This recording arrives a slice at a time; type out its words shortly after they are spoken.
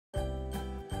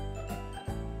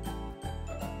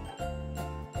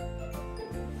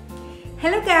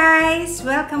Hello guys!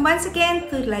 Welcome once again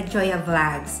to La Joya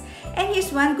Vlogs. And here's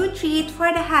one good treat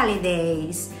for the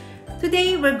holidays.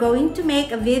 Today we're going to make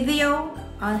a video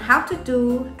on how to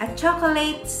do a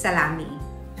chocolate salami.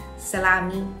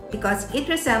 Salami because it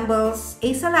resembles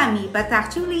a salami, but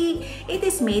actually it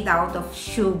is made out of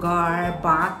sugar,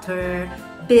 butter,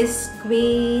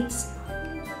 biscuits,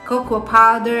 cocoa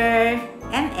powder,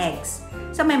 and eggs.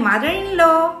 So my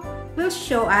mother-in-law will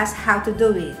show us how to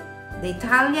do it. The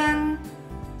Italian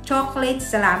chocolate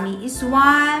salami is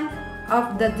one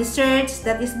of the desserts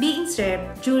that is being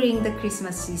served during the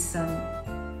Christmas season.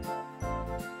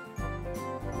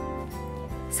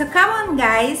 So come on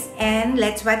guys and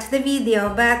let's watch the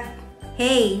video. But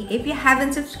hey, if you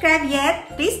haven't subscribed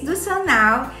yet, please do so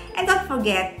now, and don't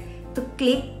forget to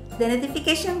click the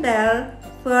notification bell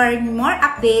for more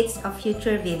updates of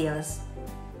future videos.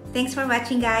 Thanks for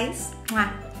watching guys. Mwah.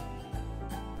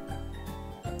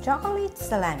 Chocolate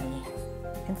salami.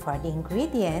 And for the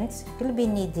ingredients, you'll be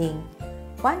needing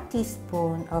 1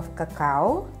 teaspoon of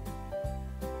cacao,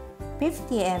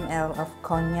 50 ml of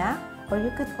cognac, or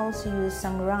you could also use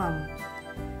some rhum,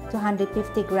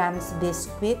 250 grams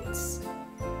biscuits,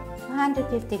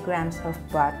 250 grams of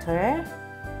butter,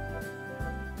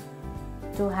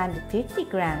 250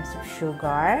 grams of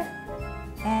sugar,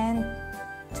 and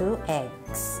 2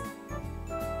 eggs.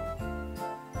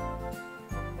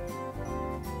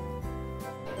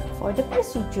 For the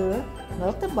procedure,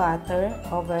 melt the butter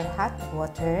over hot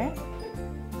water.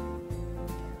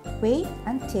 Wait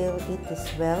until it is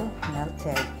well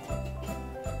melted.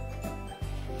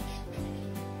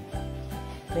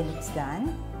 When it's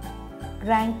done,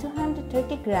 grind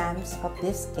 230 grams of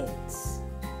biscuits.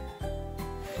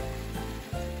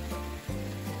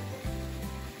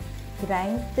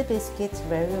 Grind the biscuits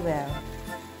very well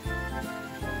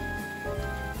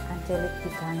until it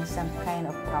becomes some kind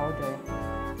of powder.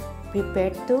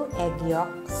 Prepare 2 egg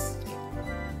yolks.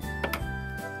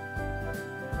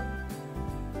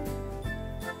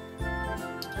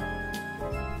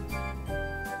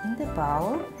 In the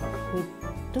bowl, with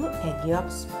 2 egg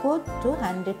yolks, put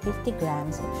 250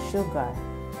 grams of sugar.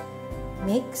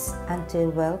 Mix until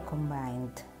well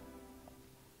combined.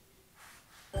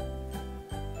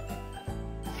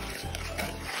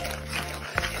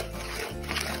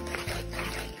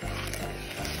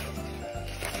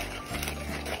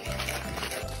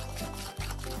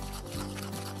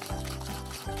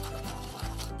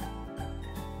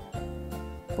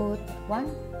 Put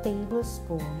 1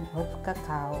 tablespoon of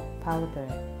cacao powder.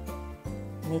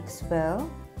 Mix well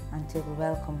until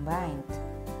well combined.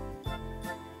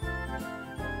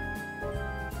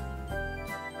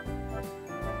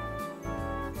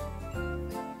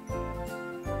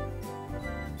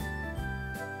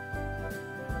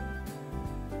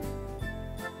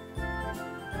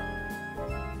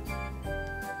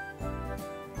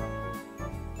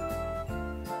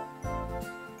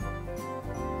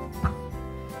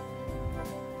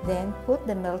 Then put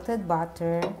the melted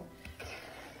butter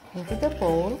into the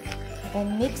bowl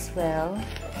and mix well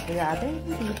with the other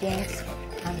ingredients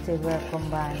until well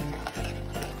combined.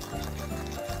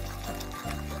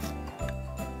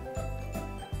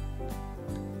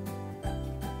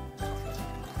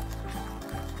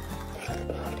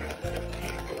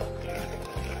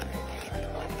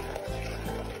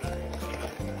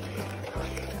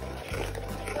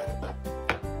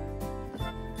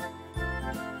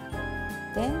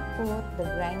 Then put the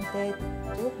grinded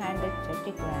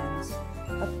 230 grams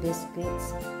of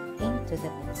biscuits into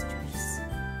the mixtures.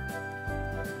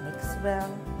 Mix well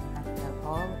until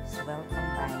all is well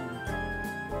combined.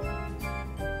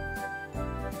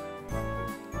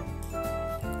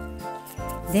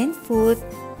 Then put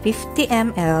 50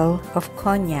 ml of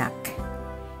cognac.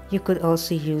 You could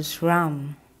also use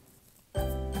rhum.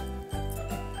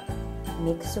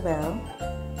 Mix well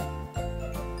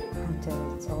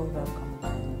until it's all well combined.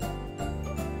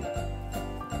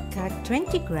 Cut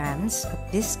 20 grams of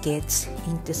biscuits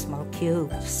into small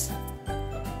cubes.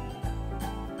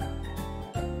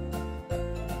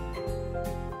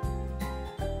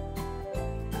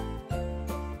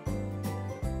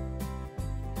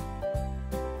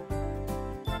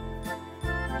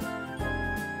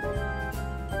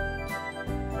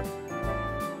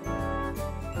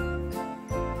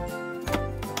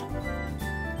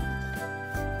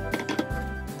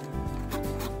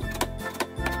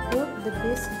 Put the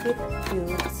biscuit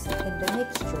cubes in the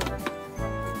mixture.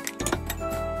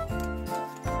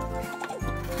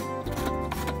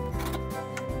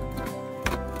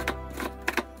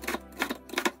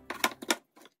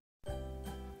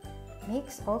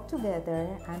 Mix all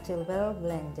together until well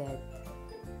blended.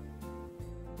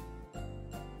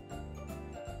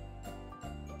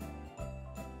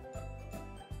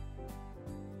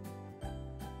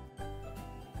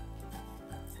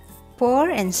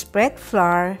 Pour and spread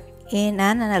flour in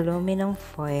an aluminum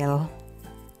foil.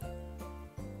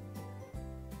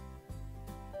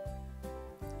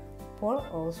 Pour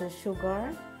also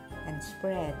sugar and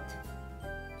spread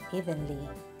evenly.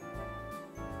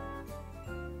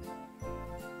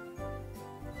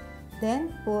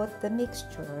 Then put the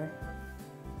mixture.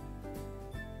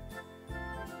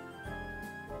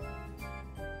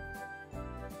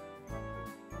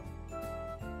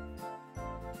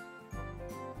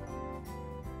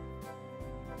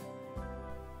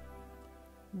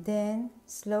 Then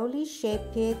slowly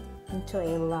shape it into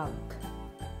a log.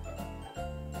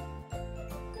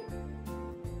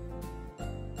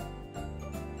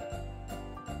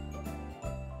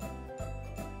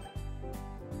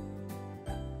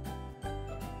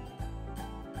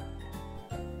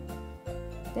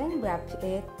 Then wrap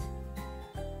it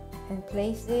and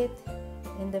place it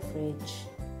in the fridge.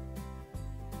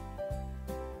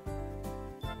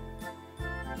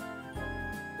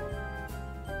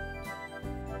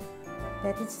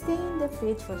 Let it stay in the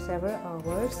fridge for several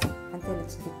hours until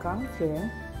it's become firm,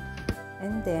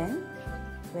 and then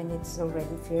when it's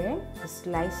already firm,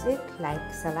 slice it like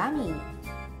salami.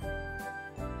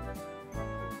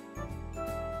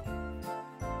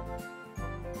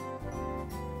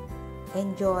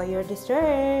 Enjoy your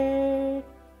dessert!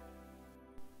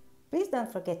 Please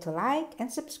don't forget to like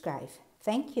and subscribe.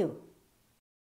 Thank you.